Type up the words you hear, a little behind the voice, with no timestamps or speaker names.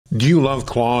Do you love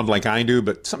Claude like I do,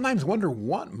 but sometimes wonder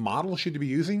what model should you be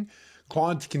using?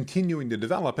 Claude's continuing to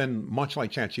develop, and much like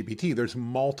ChatGPT, there's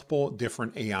multiple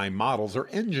different AI models or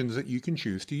engines that you can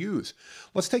choose to use.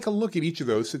 Let's take a look at each of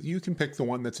those so that you can pick the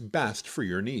one that's best for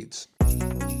your needs.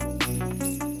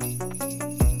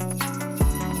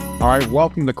 All right,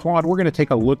 welcome to Claude. We're going to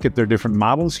take a look at their different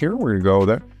models here. We're going to go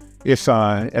there. As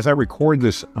I record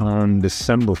this on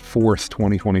December 4th,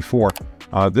 2024,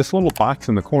 this little box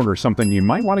in the corner is something you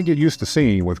might want to get used to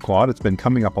seeing with Claude. It's been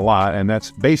coming up a lot, and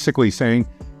that's basically saying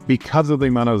because of the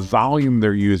amount of volume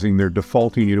they're using, they're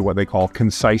defaulting you to what they call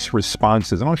concise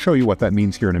responses. And I'll show you what that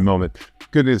means here in a moment.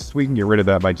 Goodness, we can get rid of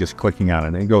that by just clicking on it,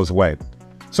 and it goes away.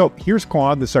 So here's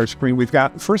Claude. This is our screen.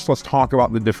 First, let's talk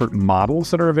about the different models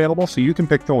that are available so you can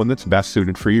pick the one that's best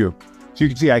suited for you. So you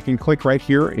can see I can click right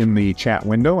here in the chat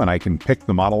window and I can pick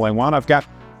the model I want. I've got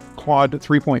Claude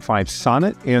 3.5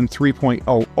 Sonnet and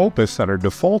 3.0 Opus that are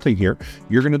defaulting here.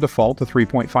 You're going to default to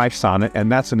 3.5 Sonnet,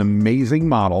 and that's an amazing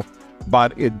model,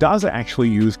 but it does actually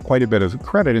use quite a bit of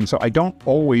credit, and so I don't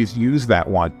always use that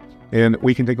one. And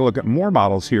we can take a look at more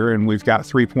models here, and we've got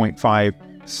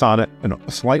 3.5 Sonnet,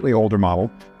 a slightly older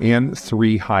model, and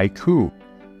 3 Haiku.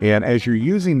 And as you're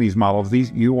using these models,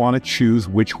 you want to choose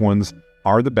which ones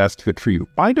are the best fit for you.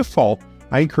 By default,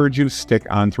 I encourage you to stick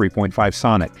on 3.5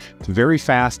 Sonnet. It's very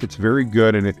fast, it's very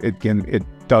good, and it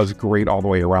does great all the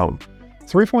way around.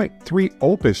 3.3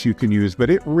 Opus you can use,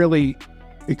 but it really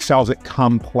excels at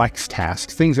complex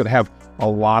tasks, things that have a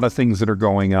lot of things that are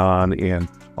going on and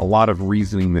a lot of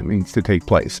reasoning that needs to take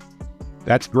place.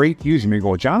 That's great to use. You may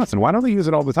go, Jonathan, why don't they use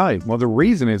it all the time? Well, the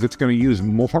reason is it's going to use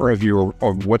more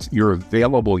of what's your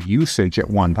available usage at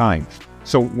one time.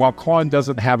 So while Claude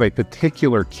doesn't have a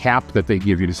particular cap that they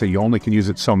give you to say you only can use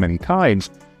it so many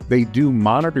times, they do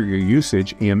monitor your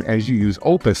usage, and as you use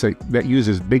Opus, that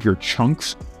uses bigger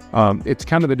chunks. It's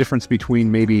kind of the difference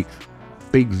between maybe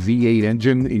big V8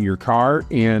 engine in your car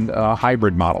and a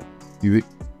hybrid model.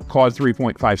 Claude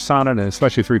 3.5 Sonnet, and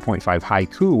especially 3.5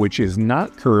 Haiku, which is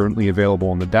not currently available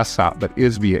on the desktop but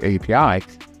is via API,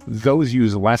 those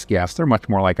use less gas. They're much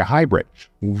more like a hybrid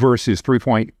versus 3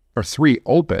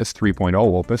 Opus, 3.0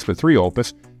 Opus, but 3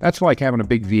 Opus, that's like having a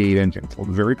big V8 engine. It's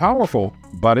very powerful,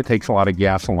 but it takes a lot of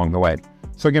gas along the way.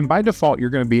 So again, by default, you're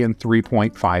going to be in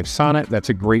 3.5 Sonnet. That's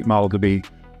a great model to be.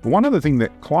 One other thing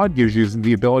that Claude gives you is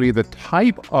the ability, the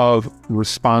type of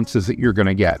responses that you're going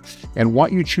to get. And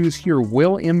what you choose here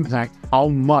will impact how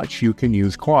much you can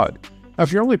use Claude. Now,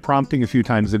 if you're only prompting a few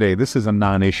times a day, this is a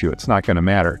non-issue. It's not going to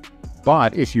matter.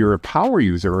 But if you're a power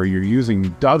user or you're using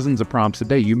dozens of prompts a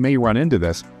day, you may run into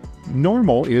this.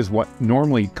 Normal is what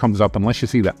normally comes up unless you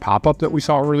see that pop-up that we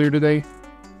saw earlier today.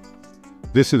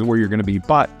 This is where you're going to be.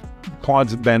 But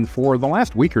Claude's been, for the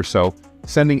last week or so,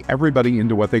 sending everybody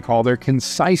into what they call their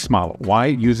concise model. Why?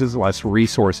 It uses less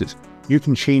resources. You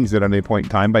can change that at any point in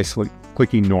time by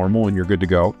clicking normal and you're good to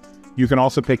go. You can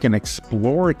also pick an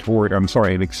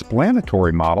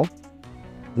explanatory model,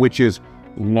 which is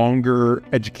longer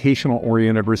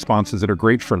educational-oriented responses that are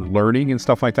great for learning and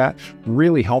stuff like that.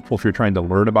 Really helpful if you're trying to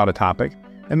learn about a topic.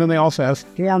 And then they also have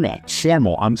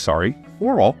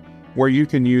formal, where you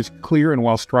can use clear and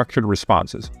well-structured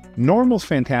responses. Normal's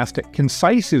fantastic.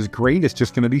 Concise is great. It's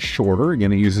just going to be shorter.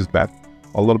 Again, it uses that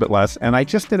a little bit less. And I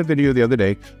just did a video the other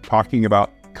day talking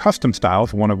about custom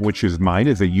styles, one of which is mine,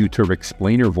 is a YouTube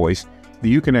explainer voice. That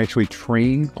you can actually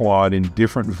train Claude in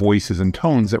different voices and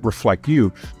tones that reflect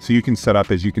you. So you can set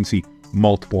up, as you can see,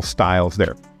 multiple styles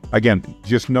there. Again,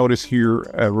 just notice here,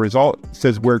 a result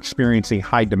says we're experiencing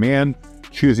high demand.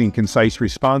 Choosing concise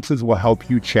responses will help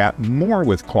you chat more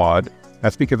with Claude.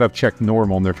 That's because I've checked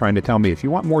normal and they're trying to tell me, if you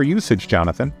want more usage,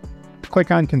 Jonathan, click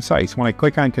on concise. When I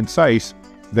click on concise,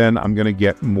 then I'm going to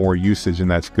get more usage, and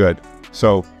that's good.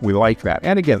 So we like that.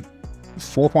 And again,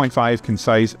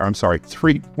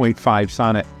 3.5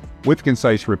 Sonnet with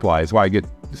concise replies. Why I get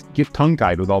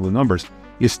tongue-tied with all the numbers,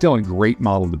 is still a great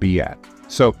model to be at.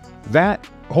 So that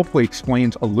hopefully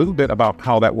explains a little bit about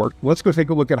how that works. Let's go take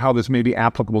a look at how this may be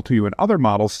applicable to you in other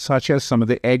models, such as some of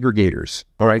the aggregators.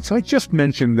 All right, so I just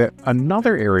mentioned that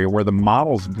another area where the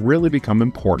models really become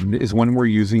important is when we're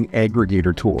using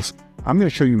aggregator tools. I'm going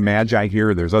to show you Magi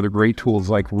here. There's other great tools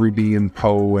like Rubi and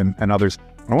Po and others.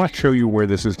 I want to show you where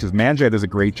this is because Magi does a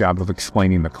great job of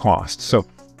explaining the cost. So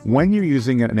when you're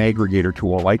using an aggregator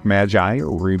tool like Magi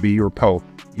or Rubi or Po,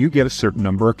 you get a certain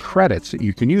number of credits that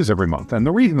you can use every month. And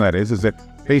the reason that is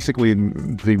that basically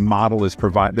the model is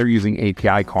they're using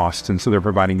API costs, and so they're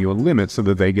providing you a limit so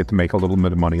that they get to make a little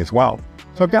bit of money as well.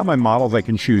 So I've got my models I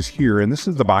can choose here, and this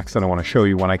is the box that I want to show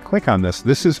you. When I click on this,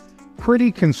 this is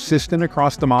pretty consistent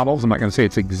across the models. I'm not going to say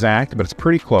it's exact, but it's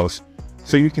pretty close.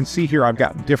 So you can see here, I've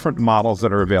got different models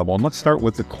that are available. And let's start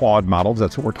with the Claude models.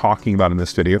 That's what we're talking about in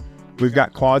this video. We've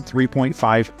got Claude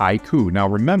 3.5 Haiku. Now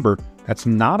remember, that's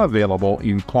not available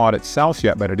in Claude itself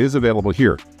yet, but it is available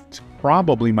here. It's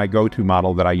probably my go-to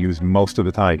model that I use most of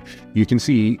the time. You can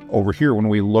see over here, when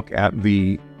we look at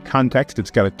the context,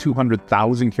 it's got a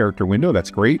 200,000 character window.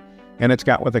 That's great. And it's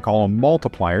got what they call a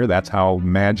multiplier. That's how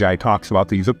Magi talks about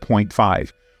these, of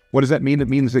 0.5. What does that mean? It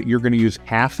means that you're going to use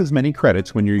half as many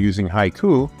credits when you're using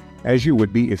Haiku as you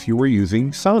would be if you were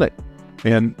using Sonnet.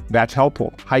 And that's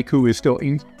helpful. Haiku is still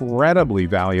incredibly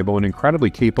valuable and incredibly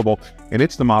capable. And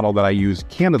it's the model that I use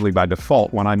candidly by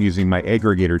default when I'm using my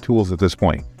aggregator tools at this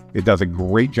point. It does a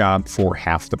great job for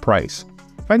half the price.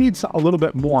 If I need a little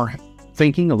bit more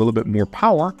thinking, a little bit more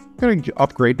power, I'm going to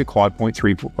upgrade to Claude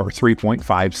 3.3 or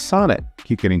 3.5 Sonnet.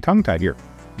 Keep getting tongue-tied here.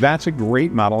 That's a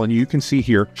great model, and you can see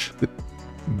here that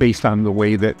based on the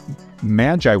way that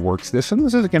Magi works this, and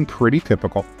this is again pretty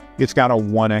typical, it's got a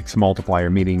 1x multiplier,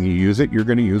 meaning you use it, you're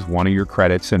going to use one of your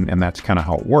credits, and that's kind of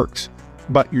how it works.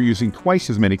 But you're using twice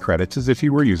as many credits as if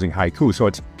you were using Haiku, so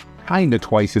it's kind of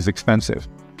twice as expensive.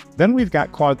 Then we've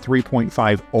got Claude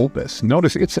 3.5 Opus.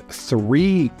 Notice it's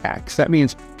 3x. That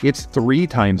means it's 3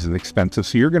 times as expensive.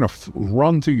 So you're going to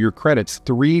run through your credits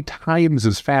 3 times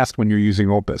as fast when you're using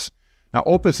Opus. Now,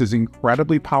 Opus is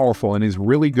incredibly powerful and is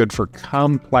really good for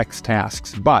complex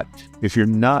tasks. But if you're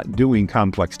not doing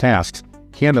complex tasks,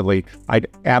 candidly, I'd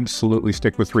absolutely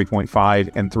stick with 3.5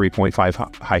 and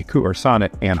 3.5 Haiku or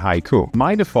Sonnet and Haiku.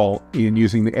 My default in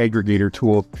using the aggregator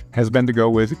tool has been to go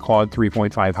with Claude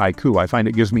 3.5 Haiku. I find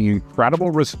it gives me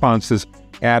incredible responses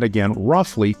at, again,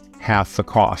 roughly half the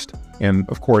cost. And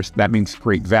of course, that means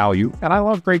great value, and I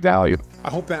love great value. I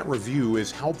hope that review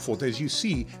is helpful as you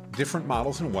see different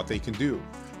models and what they can do.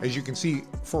 As you can see,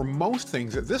 for most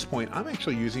things at this point, I'm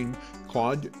actually using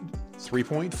Claude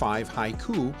 3.5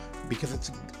 Haiku because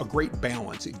it's a great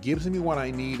balance. It gives me what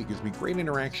I need, it gives me great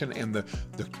interaction, and the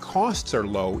costs are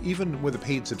low. Even with a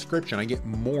paid subscription, I get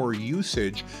more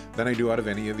usage than I do out of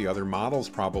any of the other models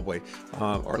probably,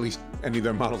 or at least any of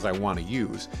the models I want to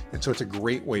use. And so it's a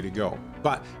great way to go.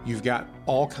 But you've got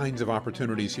all kinds of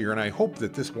opportunities here, and I hope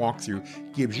that this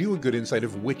walkthrough gives you a good insight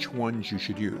of which ones you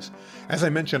should use. As I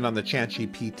mentioned on the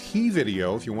ChatGPT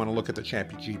video, if you want to look at the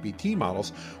ChatGPT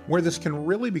models, where this can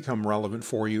really become relevant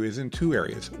for you is in 2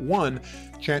 areas. One,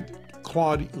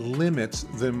 Claude limits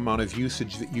the amount of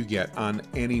usage that you get on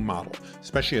any model,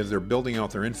 especially as they're building out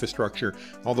their infrastructure.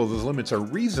 Although those limits are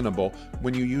reasonable,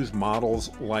 when you use models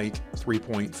like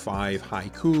 3.5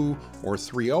 Haiku or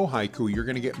 3.0 Haiku, you're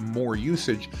going to get more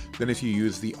usage than if you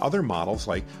use the other models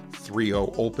like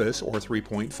 3.0 Opus or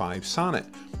 3.5 Sonnet.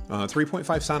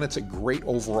 3.5 Sonnet's a great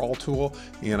overall tool,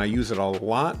 and I use it a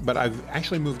lot, but I've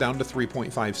actually moved down to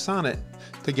 3.5 Sonnet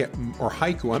to get, or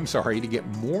Haiku, I'm sorry, to get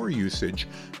more usage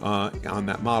on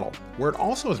that model. Where it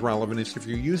also is relevant is if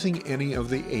you're using any of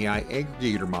the AI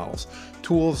aggregator models,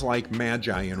 tools like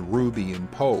Magi and Rubi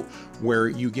and Poe, where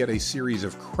you get a series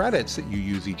of credits that you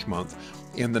use each month,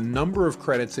 and the number of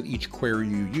credits that each query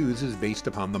you use is based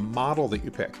upon the model that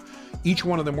you pick. Each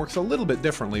one of them works a little bit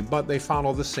differently, but they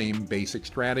follow the same basic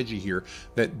strategy here,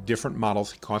 that different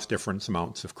models cost different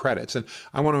amounts of credits. And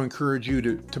I want to encourage you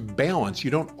to balance.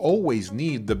 You don't always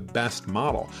need the best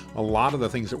model. A lot of the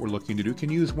things that we're looking to do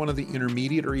can use one of the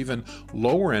intermediate or even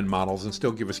lower end models and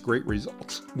still give us great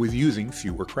results with using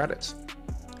fewer credits.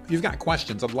 If you've got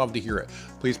questions, I'd love to hear it.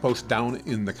 Please post down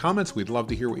in the comments. We'd love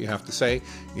to hear what you have to say,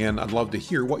 and I'd love to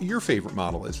hear what your favorite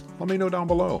model is. Let me know down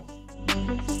below.